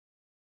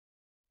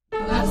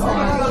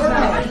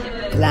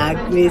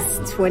Vlogmas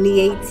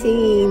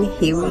 2018,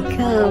 here we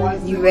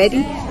come. You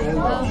ready?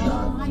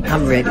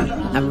 I'm ready.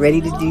 I'm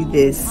ready to do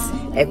this.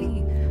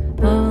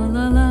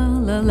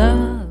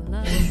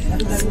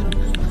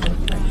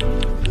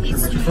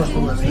 It's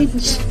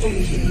orange.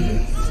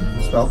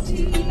 Spelled?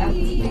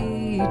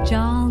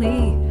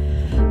 Jolly.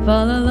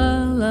 La la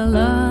la la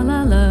la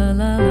la la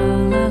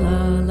la la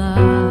la.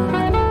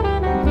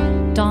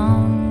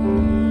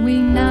 Don't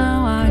we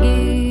now are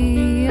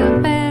gay a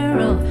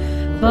barrel?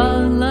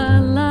 La la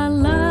la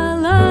la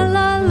la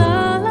la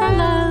la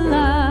la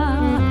la.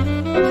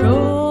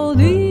 Troll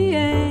the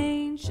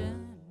ancient.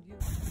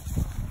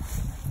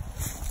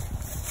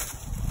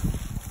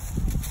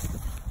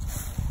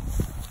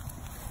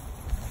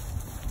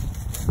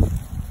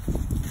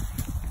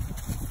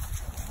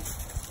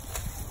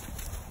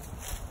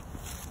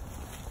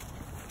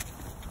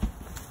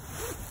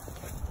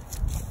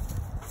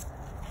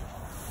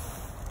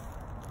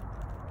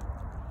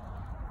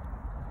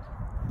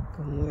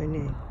 Good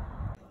morning.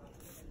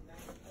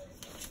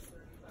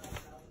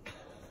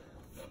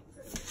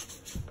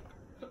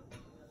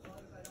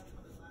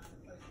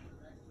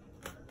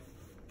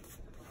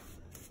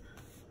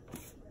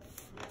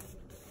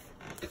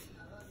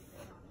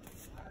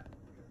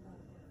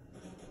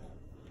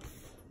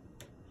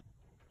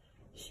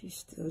 She's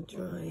still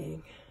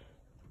drying.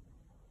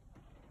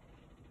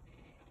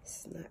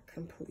 It's not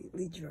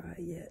completely dry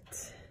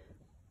yet,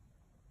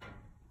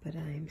 but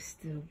I am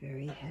still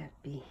very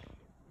happy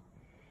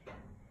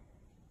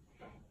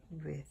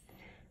with,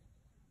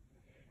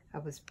 I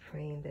was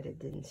praying that it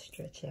didn't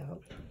stretch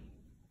out.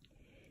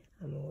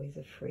 I'm always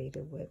afraid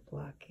of wet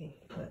blocking,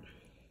 but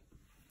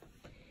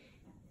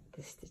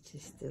the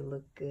stitches still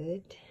look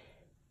good.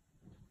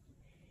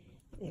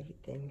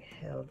 Everything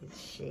held its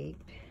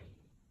shape.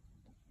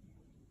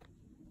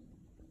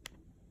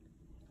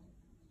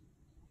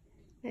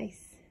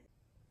 Nice.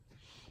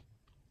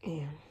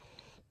 And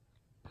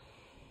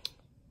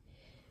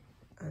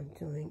I'm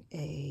doing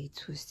a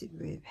twisted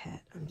rib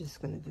hat. I'm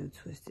just going to do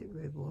twisted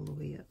rib all the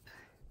way up.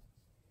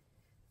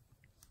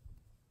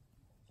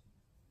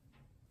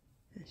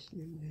 That's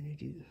what I'm going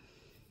to do.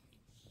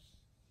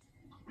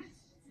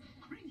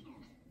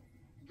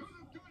 To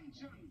the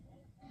dungeon!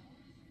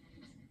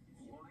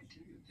 Oh, I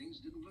tell you, things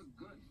didn't look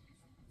good.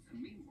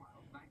 And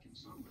meanwhile, back in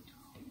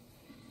Sombertown...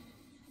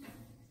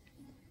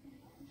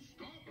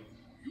 Stop!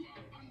 You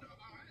are under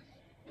arrest!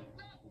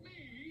 Not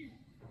me!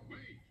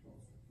 Wait!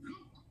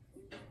 Look!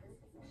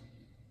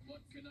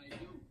 What can I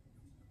do?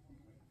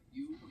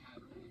 You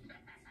have...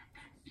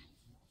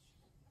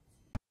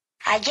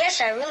 I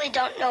guess I really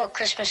don't know what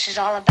Christmas is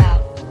all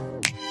about.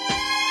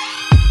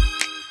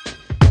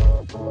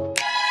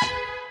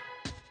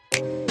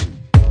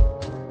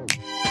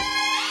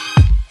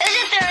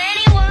 Isn't there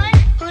anyone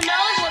who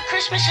knows what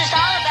Christmas is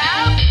all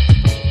about?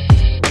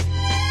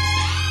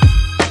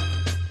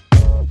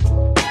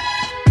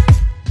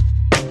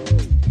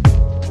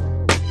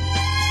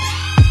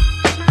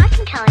 I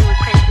can tell you what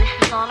Christmas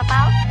is all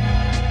about.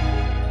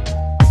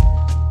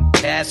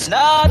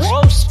 Chestnuts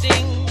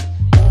roasting,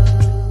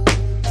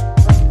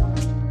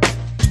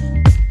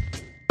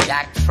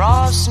 Jack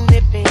Frost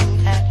nipping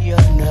at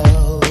your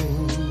nose.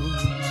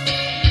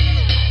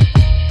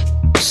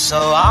 So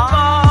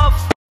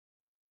off.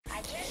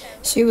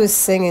 She was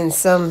singing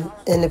some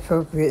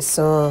inappropriate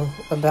song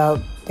about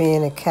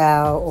being a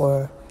cow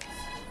or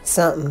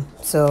something.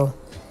 So,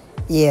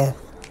 yeah,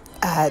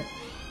 I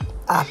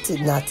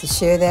opted not to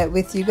share that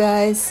with you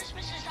guys.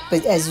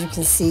 But as you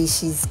can see,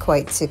 she's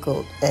quite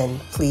tickled and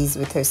pleased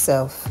with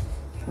herself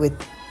with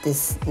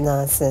this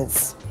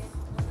nonsense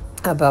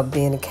about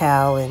being a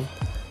cow and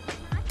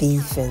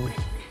beef and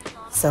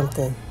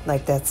something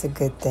like that's a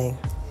good thing.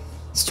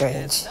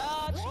 Strange.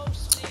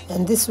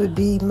 And this would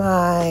be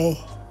my...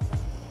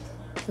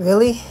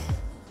 Really?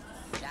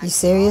 You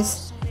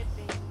serious?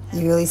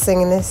 You really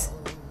singing this?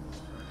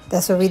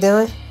 That's what we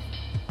doing?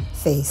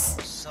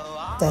 Face.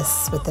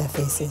 That's what that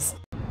face is.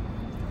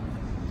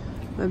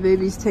 My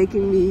baby's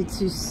taking me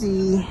to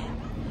see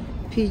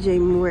PJ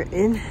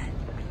Morton.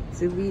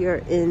 So we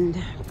are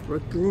in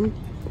Brooklyn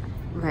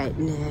right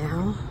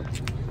now.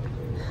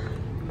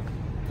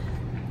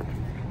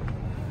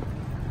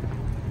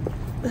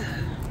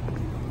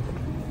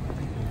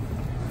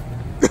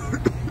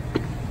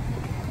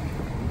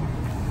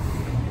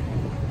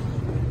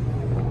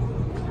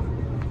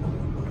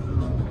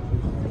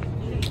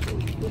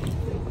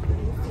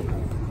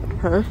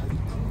 Huh?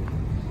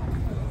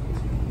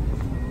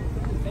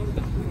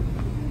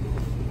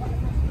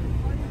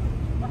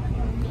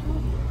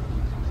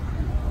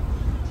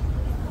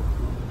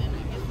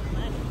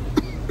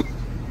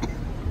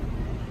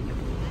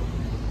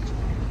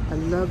 I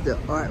love the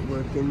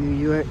artwork in New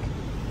York.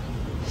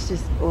 It's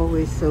just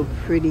always so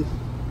pretty.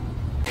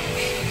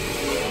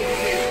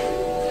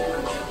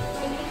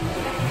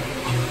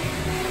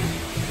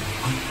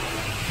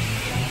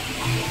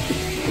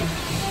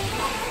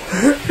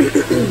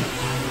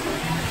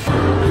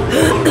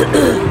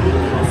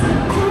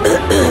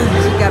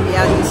 She got me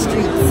out in the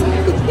streets.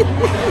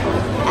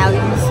 Out in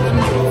the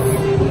streets.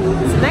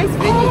 It's a nice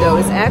venue.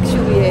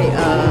 actually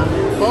a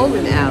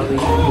bowling alley,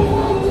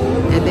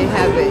 and they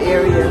have an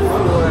area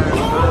for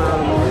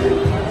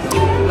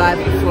live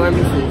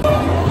performances.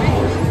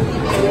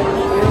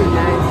 Really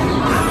nice.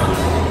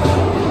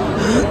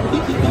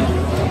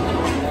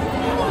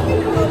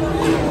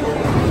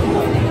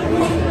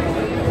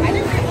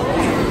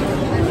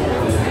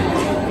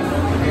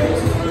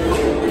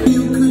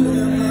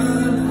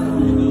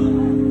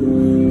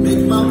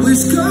 Make my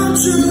wish come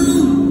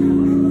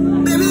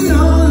true. Baby,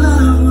 all I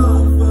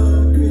want for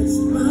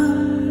Christmas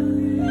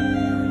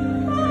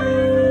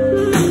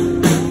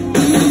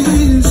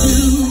is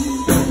you.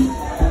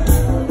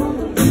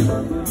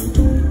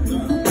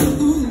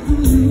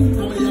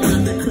 Oh, yeah, I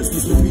got that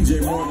Christmas with PJ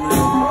Morton.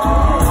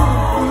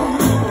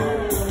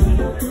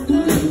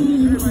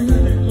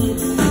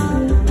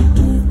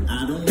 I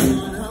don't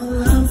want a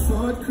lot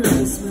for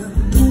Christmas.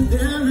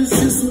 There is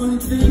just one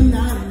thing I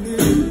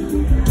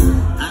need.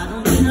 I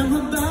don't care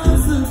about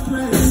the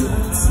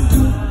presents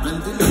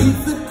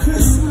underneath the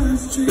Christmas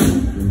tree.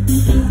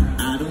 I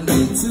don't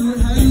need to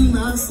hang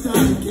my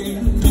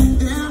stocking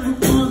there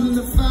upon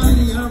the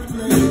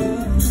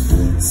fireplace.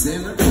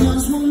 Santa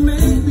Claus will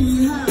make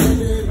me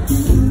happy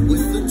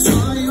with the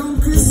joy on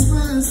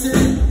Christmas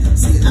Day.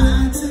 See,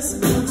 I just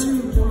want you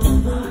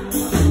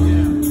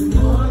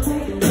more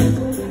than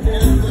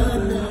ever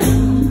know.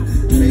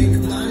 Make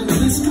my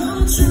wish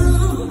come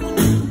true.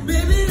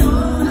 Baby,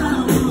 all I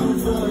want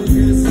for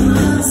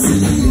Christmas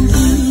is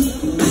you.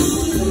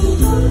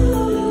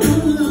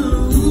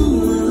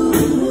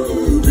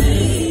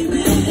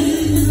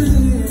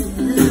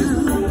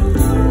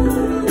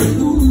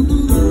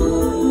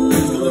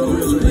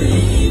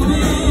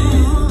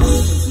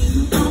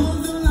 All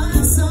the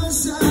lights are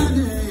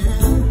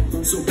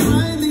shining so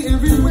brightly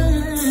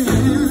everywhere,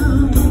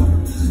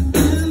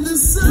 and the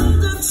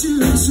sound of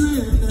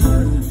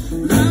children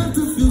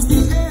laughter fills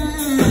the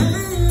air,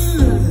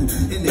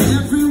 and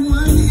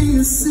everyone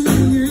is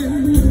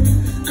singing.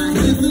 I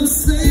hear the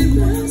sleigh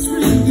bells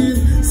ringing.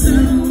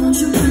 Santa, won't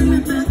you bring me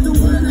back the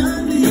one I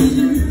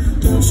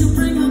need? Won't you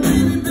bring my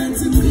baby back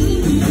to me?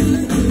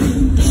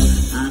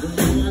 I don't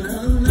want a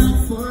lot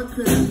for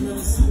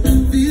Christmas.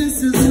 This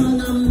is all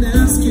I'm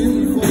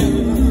asking for.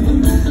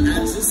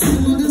 I just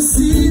want to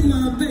see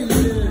my baby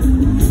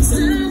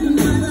standing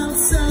right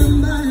outside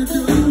my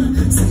door.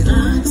 See, I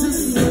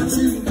just want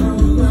you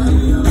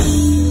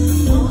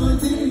more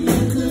than you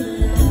could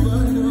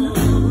ever know.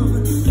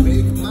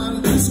 Make my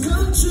wish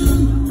come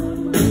true.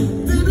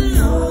 Baby,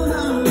 all I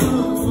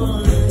want for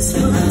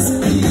Christmas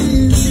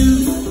is you.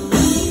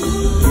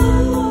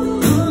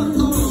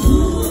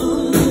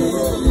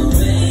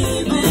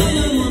 Baby, all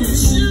I want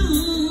is you.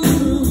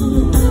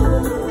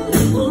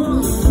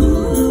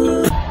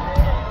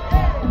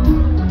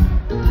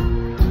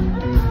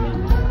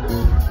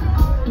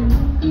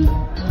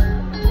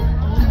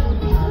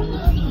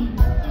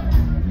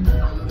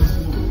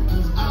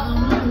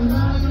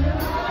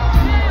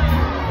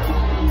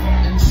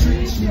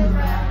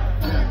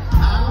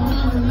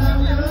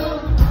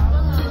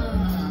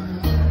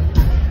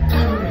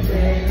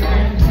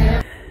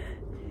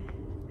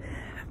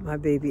 My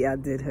baby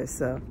outdid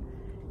herself.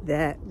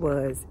 That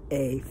was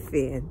a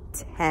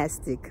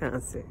fantastic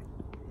concert.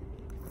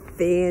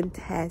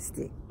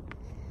 Fantastic.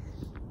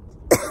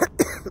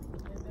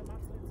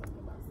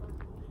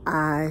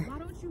 Why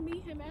don't you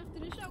meet him after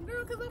the show,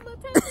 girl? Because I'm gonna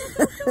tell you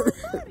the show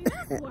is funny.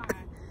 That's why.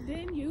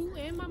 Then you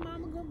and my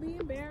mama gonna be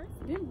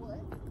embarrassed. Then what?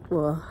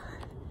 Well,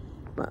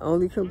 my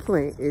only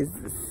complaint is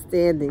the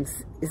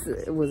standings.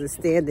 It was a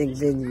standing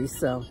venue,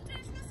 so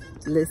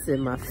listen,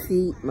 my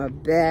feet, my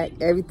back,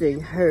 everything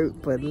hurt.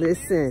 But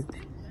listen,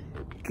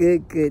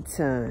 good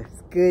times.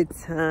 Good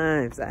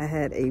times. I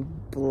had a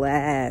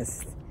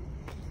blast.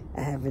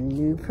 I have a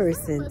new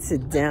person to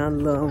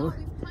download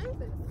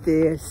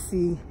his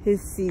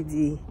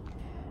CD,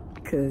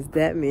 because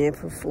that man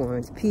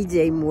performs.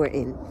 PJ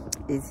Morton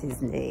is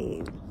his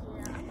name.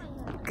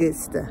 Good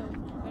stuff.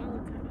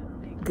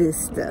 Good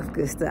stuff.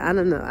 I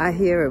don't know. I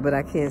hear her, but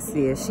I can't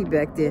see her. She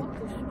back there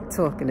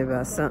talking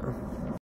about something.